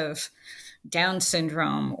rid of Down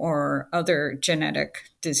syndrome or other genetic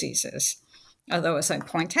diseases. Although, as I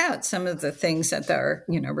point out, some of the things that are,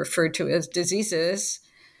 referred to as diseases,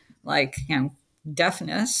 like,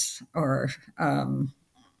 deafness or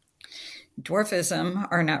dwarfism,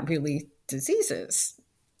 are not really diseases.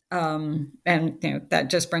 And that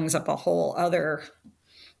just brings up a whole other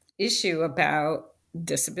issue about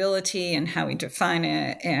disability and how we define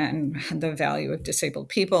it and the value of disabled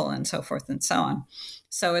people and so forth and so on.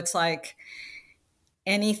 So it's like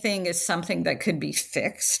anything is something that could be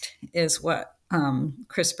fixed, is what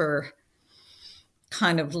CRISPR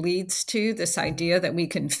kind of leads to, this idea that we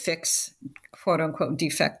can fix quote unquote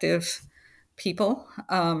defective people.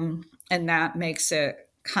 And that makes it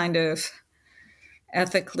kind of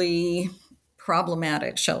ethically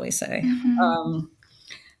problematic, shall we say.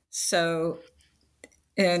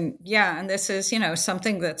 And this is,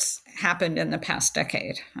 something that's happened in the past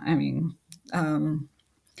decade. I mean,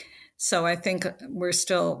 so I think we're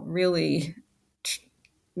still really,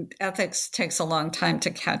 ethics takes a long time to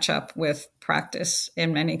catch up with practice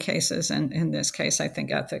in many cases. And in this case, I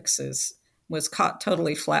think ethics was caught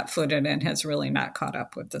totally flat-footed and has really not caught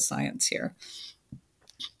up with the science here.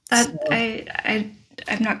 I'm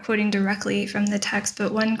not quoting directly from the text,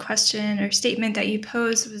 but one question or statement that you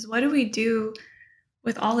posed was, what do we do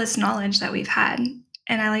with all this knowledge that we've had?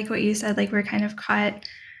 And I like what you said, like we're kind of caught,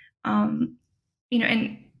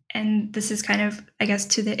 and this is kind of, I guess,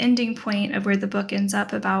 to the ending point of where the book ends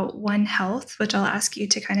up about One Health, which I'll ask you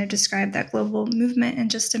to kind of describe that global movement in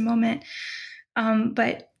just a moment.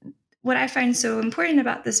 But what I find so important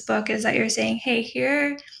about this book is that you're saying, hey,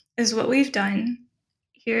 here is what we've done.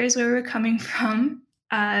 Here's where we're coming from,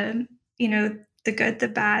 the good,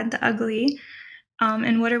 the bad, the ugly,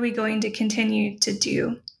 and what are we going to continue to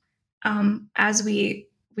do as we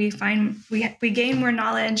gain more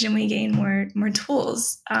knowledge and we gain more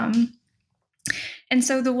tools. And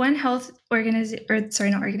so the One Health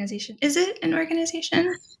organization, is it an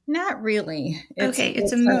organization? Not really.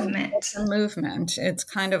 It's a movement. It's a movement. It's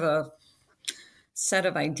kind of a set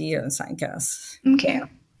of ideas, I guess. Okay. Yeah.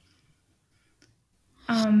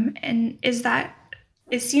 And is that,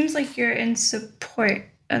 it seems like you're in support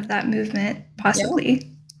of that movement,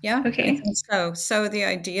 possibly. Yeah. Okay. I think so. So the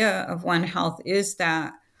idea of One Health is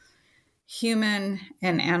that human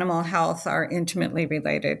and animal health are intimately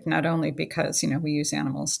related, not only because, we use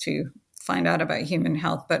animals to find out about human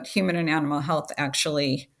health, but human and animal health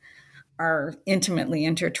actually are intimately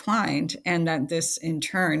intertwined, and that this in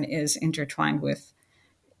turn is intertwined with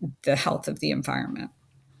the health of the environment.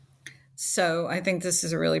 So I think this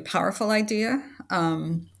is a really powerful idea.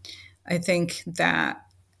 I think that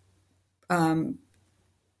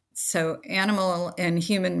so animal and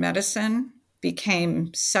human medicine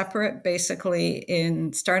became separate basically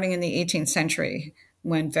starting in the 18th century,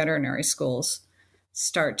 when veterinary schools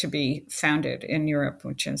start to be founded in Europe,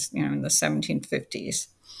 which is in the 1750s.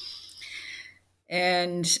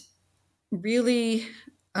 And really,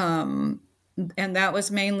 and that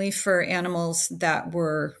was mainly for animals that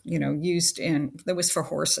were, that was for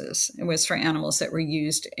horses. It was for animals that were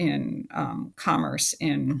used in commerce.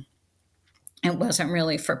 It wasn't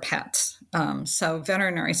really for pets. So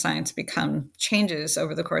veterinary science changes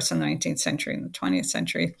over the course of the 19th century and the 20th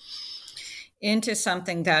century into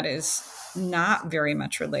something that is not very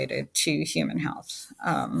much related to human health,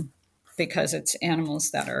 because it's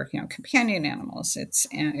animals that are, companion animals. It's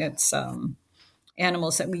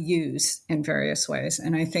animals that we use in various ways.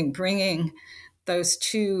 And I think bringing those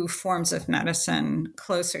two forms of medicine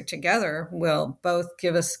closer together will both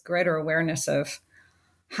give us greater awareness of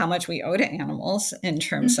how much we owe to animals in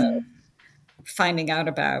terms of finding out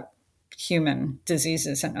about human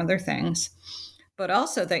diseases and other things, but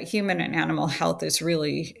also that human and animal health is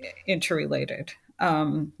really interrelated,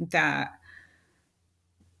 that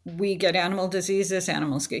we get animal diseases,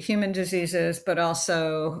 animals get human diseases, but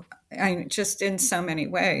also just in so many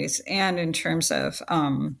ways, and in terms of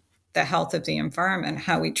the health of the environment,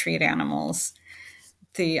 how we treat animals.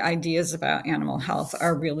 The ideas about animal health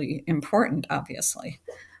are really important, obviously.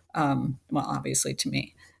 Obviously to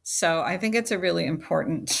me. So I think it's a really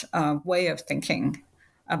important way of thinking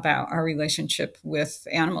about our relationship with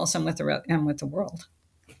animals and with the world.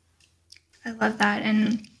 I love that.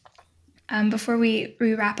 And before we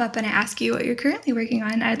wrap up and I ask you what you're currently working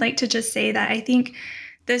on, I'd like to just say that I think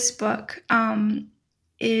this book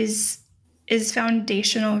is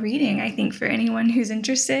foundational reading, I think, for anyone who's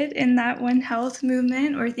interested in that One Health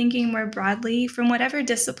movement or thinking more broadly from whatever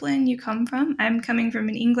discipline you come from. I'm coming from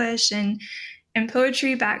an English and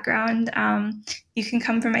poetry background. You can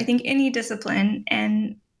come from, I think, any discipline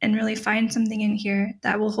and really find something in here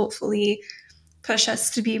that will hopefully push us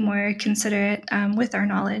to be more considerate with our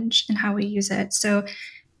knowledge and how we use it. So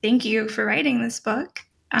thank you for writing this book.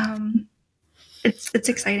 It's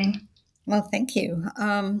exciting. Well, thank you.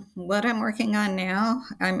 What I'm working on now,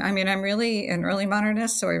 I'm really an early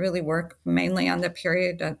modernist, so I really work mainly on the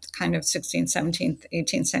period of kind of 16th, 17th,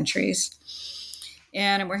 18th centuries.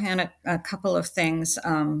 And I'm working on a couple of things.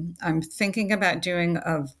 I'm thinking about doing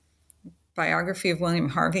a biography of William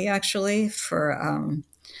Harvey, actually, for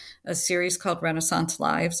a series called Renaissance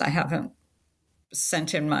Lives. I haven't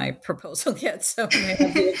sent in my proposal yet, so it may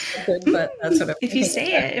not be accepted, but that's what I'm If you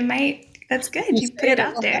say about. It might. That's good. You put it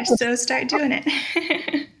out there, so start doing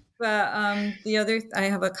it. But I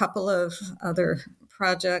have a couple of other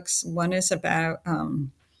projects. One is about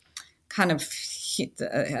kind of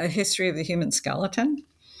a history of the human skeleton,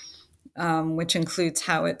 which includes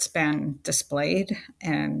how it's been displayed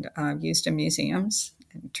and used in museums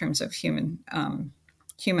in terms of human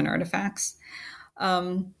artifacts.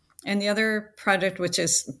 And the other project, which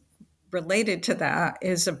is related to that,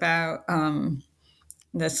 is about,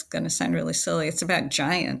 this is going to sound really silly, it's about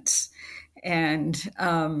giants and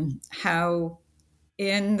how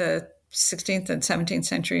in the 16th and 17th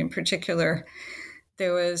century in particular,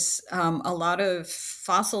 there was a lot of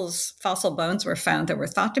fossil bones were found that were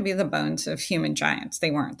thought to be the bones of human giants.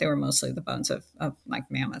 They weren't. They were mostly the bones of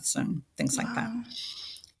like mammoths and things like that.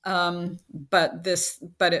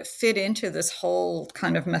 But it fit into this whole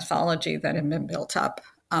kind of mythology that had been built up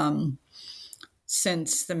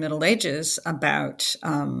since the Middle Ages about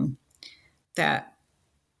that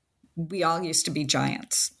we all used to be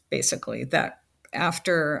giants, basically. That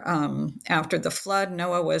after the flood,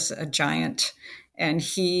 Noah was a giant, and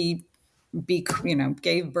he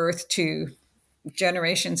gave birth to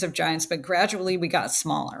generations of giants, but gradually we got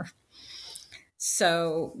smaller.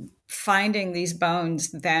 So finding these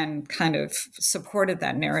bones then kind of supported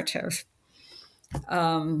that narrative.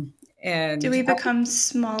 And do we become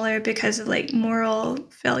smaller because of like moral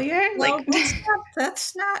failure? Well,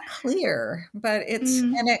 that's not clear, but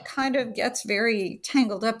and it kind of gets very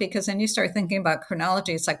tangled up because then you start thinking about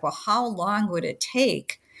chronology. It's like, well, how long would it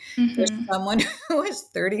take for someone who is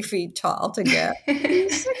 30 feet tall to get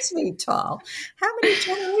 6 feet tall? How many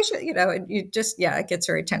generations? It gets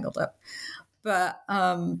very tangled up. But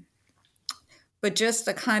just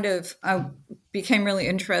the kind of, I became really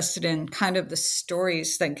interested in kind of the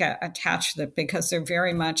stories that get attached to it because they're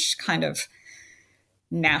very much kind of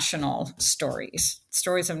national stories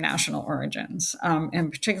of national origins.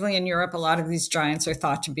 And particularly in Europe, a lot of these giants are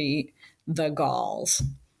thought to be the Gauls.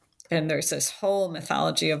 And there's this whole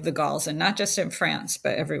mythology of the Gauls, and not just in France,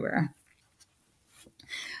 but everywhere.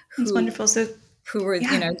 It's wonderful. So who were,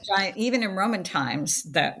 giant, even in Roman times,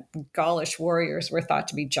 that Gaulish warriors were thought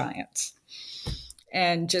to be giants.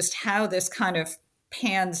 And just how this kind of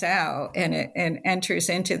pans out and enters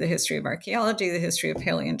into the history of archaeology, the history of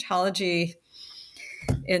paleontology.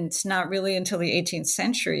 And it's not really until the 18th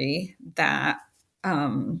century that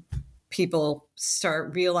people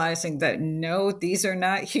start realizing that, no, these are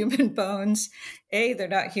not human bones. A, they're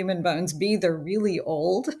not human bones. B, they're really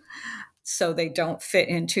old. So they don't fit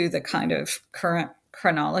into the kind of current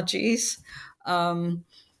chronologies.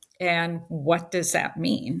 And what does that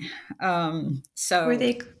mean? So were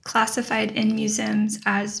they classified in museums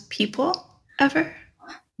as people ever?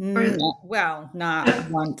 Well,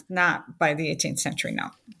 not by the 18th century,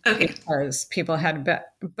 no. Okay. Because people had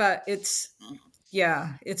but it's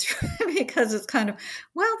because it's kind of,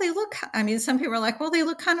 well, they look, some people are like, well, they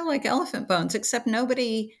look kind of like elephant bones, except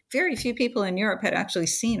very few people in Europe had actually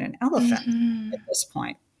seen an elephant at this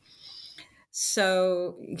point.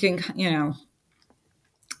 So you can,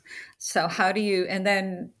 so how do you, and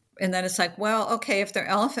then it's like, well, okay, if they're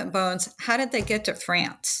elephant bones, how did they get to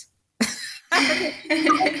France?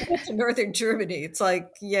 to northern Germany, it's like,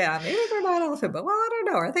 yeah, maybe they're not elephant, but well, I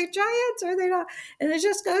don't know. Are they giants? Are they not? And it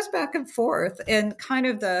just goes back and forth. And kind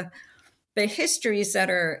of the histories that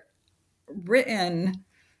are written,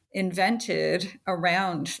 invented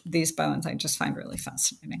around these bones, I just find really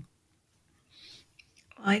fascinating.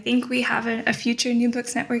 Well, I think we have a future New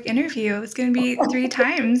Books Network interview. It's going to be 3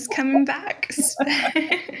 times coming back.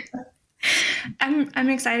 I'm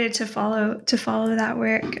excited to follow that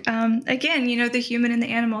work. Again, the human and the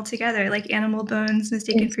animal together, like animal bones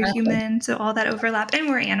mistaken for human. So all that overlap, and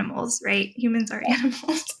we're animals, right? Humans are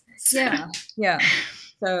animals. Yeah.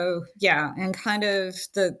 So yeah, and kind of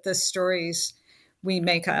the stories we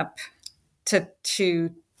make up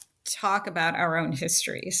to talk about our own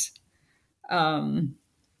histories,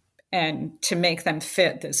 and to make them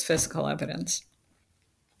fit this physical evidence.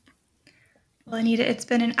 Well, Anita, it's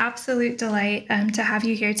been an absolute delight to have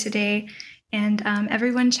you here today. And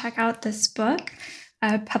everyone check out this book,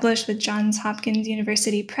 published with Johns Hopkins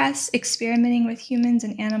University Press, Experimenting with Humans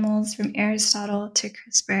and Animals from Aristotle to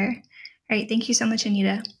CRISPR. All right. Thank you so much,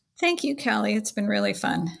 Anita. Thank you, Callie. It's been really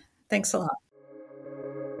fun. Thanks a lot.